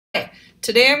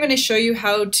Today I'm going to show you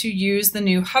how to use the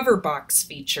new Hoverbox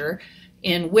feature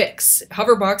in Wix.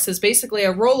 Hoverbox is basically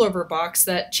a rollover box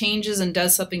that changes and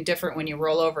does something different when you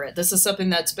roll over it. This is something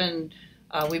that's been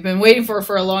we've been waiting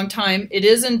for a long time. It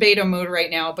is in beta mode right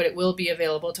now, but it will be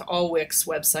available to all Wix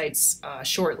websites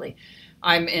shortly.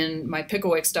 I'm in my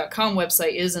picklewix.com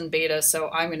website is in beta,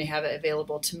 so I'm going to have it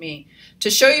available to me.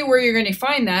 To show you where you're going to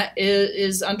find that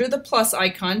is under the plus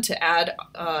icon to add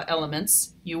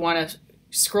elements. You want to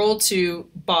scroll to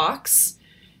box,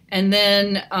 and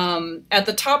then at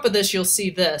the top of this you'll see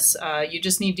this. You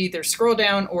just need to either scroll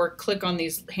down or click on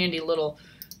these handy little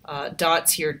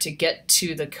dots here to get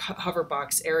to the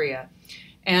Hoverbox area.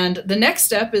 And the next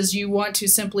step is you want to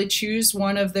simply choose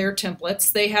one of their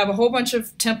templates. They have a whole bunch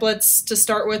of templates to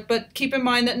start with, but keep in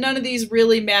mind that none of these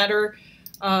really matter.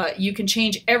 You can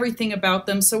change everything about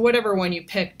them, so whatever one you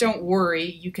pick, don't worry.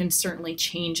 You can certainly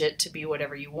change it to be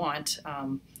whatever you want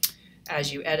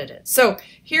as you edit it. So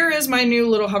here is my new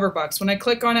little Hoverbox. When I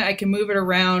click on it, I can move it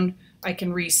around, I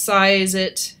can resize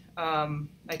it,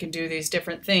 I can do these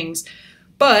different things.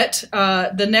 But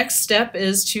the next step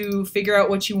is to figure out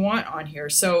what you want on here.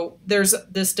 So there's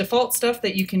this default stuff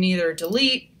that you can either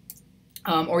delete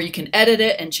or you can edit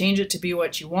it and change it to be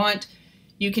what you want.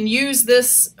 You can use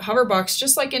this Hoverbox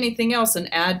just like anything else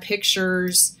and add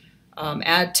pictures,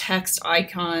 add text,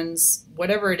 icons,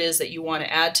 whatever it is that you want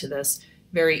to add to this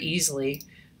very easily,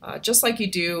 just like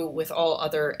you do with all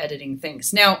other editing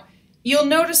things. Now, you'll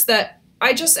notice that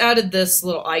I just added this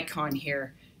little icon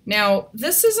here. Now,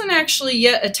 this isn't actually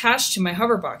yet attached to my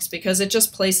Hoverbox because it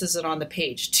just places it on the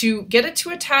page. To get it to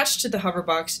attach to the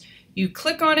Hoverbox, you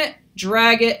click on it,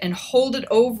 drag it, and hold it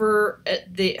over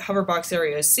at the Hoverbox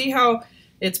area. See how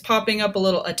it's popping up a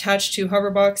little attached to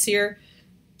Hoverbox here?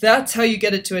 That's how you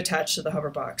get it to attach to the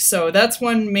Hoverbox. So that's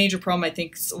one major problem I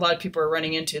think a lot of people are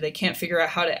running into. They can't figure out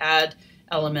how to add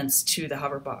elements to the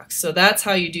Hoverbox. So that's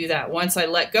how you do that. Once I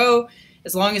let go,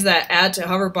 as long as that add to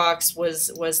Hoverbox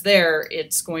was there,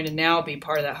 it's going to now be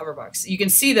part of that Hoverbox. You can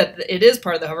see that it is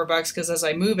part of the Hoverbox because as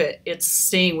I move it, it's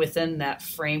staying within that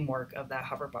framework of that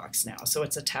Hoverbox now, so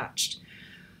it's attached.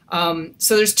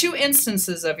 So there's two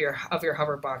instances of your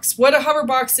Hoverbox. What a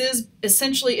Hoverbox is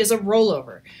essentially is a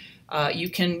rollover. You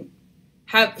can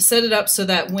set it up so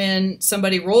that when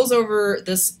somebody rolls over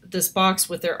this box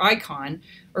with their icon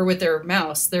or with their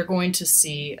mouse, they're going to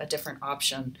see a different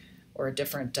option or a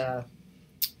different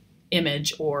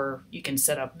image, or you can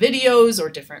set up videos or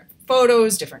different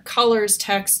photos, different colors,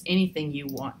 text, anything you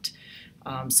want.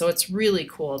 So it's really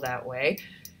cool that way.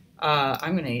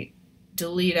 I'm going to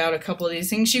delete out a couple of these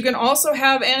things. You can also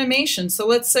have animation. So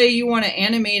let's say you want to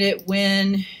animate it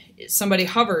when somebody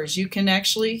hovers. You can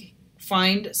actually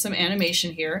find some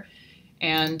animation here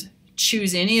and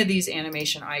choose any of these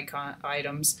animation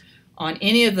items on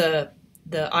any of the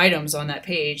items on that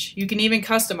page. You can even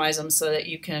customize them so that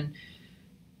you can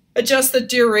adjust the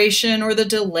duration or the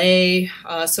delay.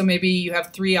 So maybe you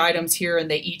have 3 items here and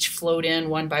they each float in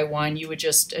one by one. You would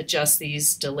just adjust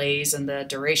these delays and the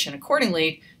duration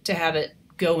accordingly to have it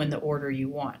go in the order you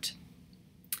want.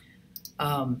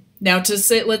 Now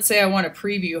let's say I want to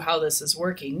preview how this is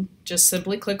working. Just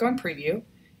simply click on preview,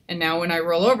 and now when I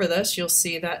roll over this, you'll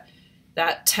see that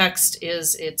that text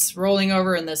it's rolling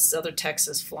over and this other text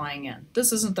is flying in.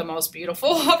 This isn't the most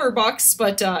beautiful Hoverbox,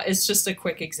 but it's just a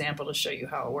quick example to show you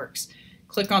how it works.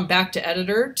 Click on back to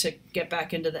editor to get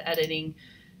back into the editing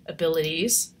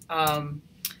abilities.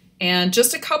 And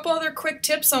just a couple other quick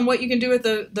tips on what you can do with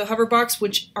the Hoverbox,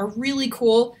 which are really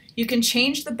cool. You can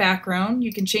change the background.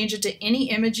 You can change it to any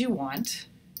image you want.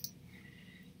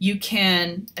 You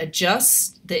can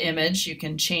adjust the image. You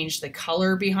can change the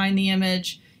color behind the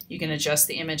image. You can adjust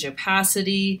the image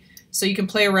opacity. So you can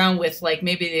play around with, like,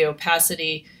 maybe the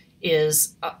opacity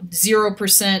is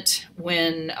 0%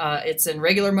 when it's in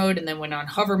regular mode, and then when on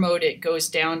hover mode it goes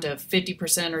down to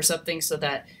 50% or something so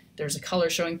that there's a color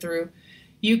showing through.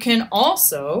 You can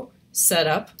also set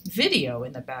up video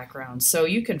in the background. So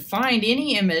you can find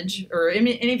any image or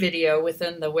any video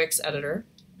within the Wix editor,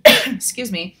 excuse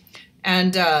me,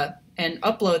 and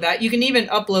upload that. You can even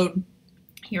upload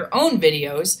your own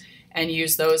videos and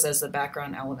use those as the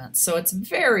background elements. So it's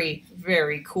very,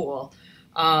 very cool.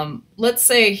 Let's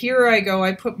say here I go,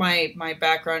 I put my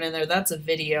background in there, that's a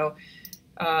video.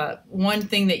 One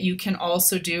thing that you can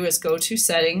also do is go to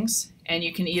settings, and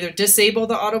you can either disable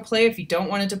the autoplay if you don't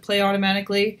want it to play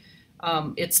automatically.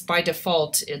 It's by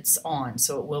default, it's on,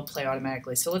 so it will play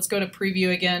automatically. So let's go to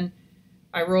preview again.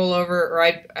 I roll over, or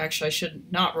I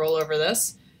should not roll over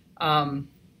this.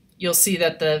 You'll see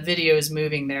that the video is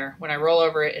moving there. When I roll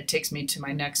over it, it takes me to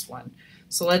my next one.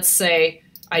 So let's say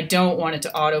I don't want it to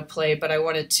autoplay, but I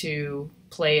want it to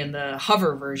play in the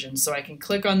hover version. So I can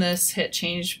click on this, hit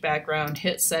change background,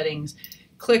 hit settings,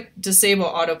 click disable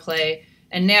autoplay,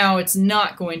 and now it's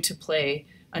not going to play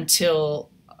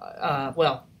until,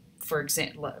 well, for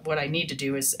example, what I need to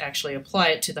do is actually apply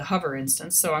it to the hover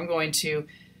instance. So I'm going to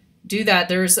do that.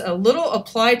 There's a little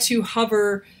apply to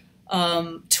hover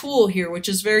tool here, which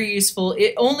is very useful.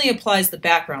 It only applies the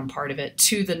background part of it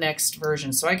to the next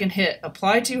version. So I can hit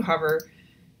apply to hover,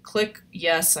 click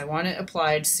yes, I want it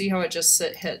applied. See how it just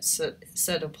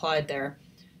said applied there.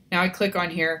 Now I click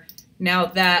on here. Now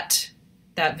that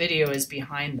video is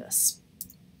behind this.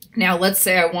 Now let's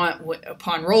say I want,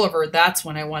 upon rollover, that's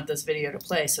when I want this video to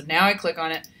play. So now I click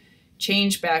on it,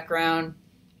 change background,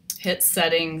 hit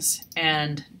settings,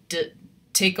 and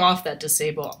take off that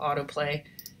disable autoplay.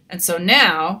 And so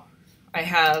now I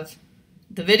have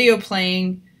the video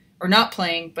playing, or not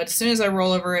playing, but as soon as I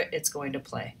roll over it, it's going to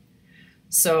play.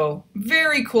 So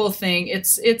very cool thing.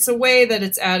 It's a way that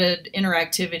it's added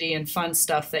interactivity and fun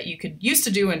stuff that you could used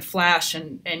to do in Flash,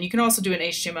 and you can also do in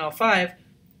HTML5.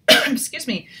 Excuse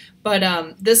me. But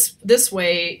this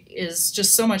way is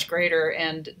just so much greater,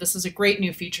 and this is a great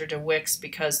new feature to Wix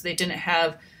because they didn't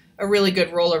have a really good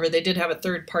rollover. They did have a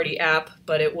third-party app,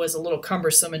 but it was a little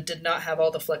cumbersome and did not have all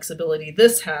the flexibility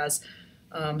this has.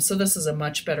 So this is a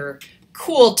much better,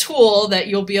 cool tool that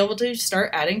you'll be able to start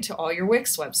adding to all your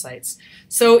Wix websites.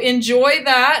 So enjoy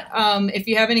that. If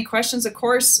you have any questions, of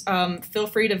course, feel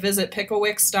free to visit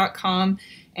picklewix.com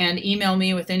and email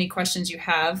me with any questions you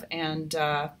have. And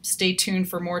stay tuned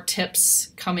for more tips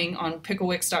coming on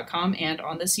picklewix.com and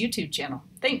on this YouTube channel.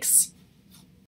 Thanks.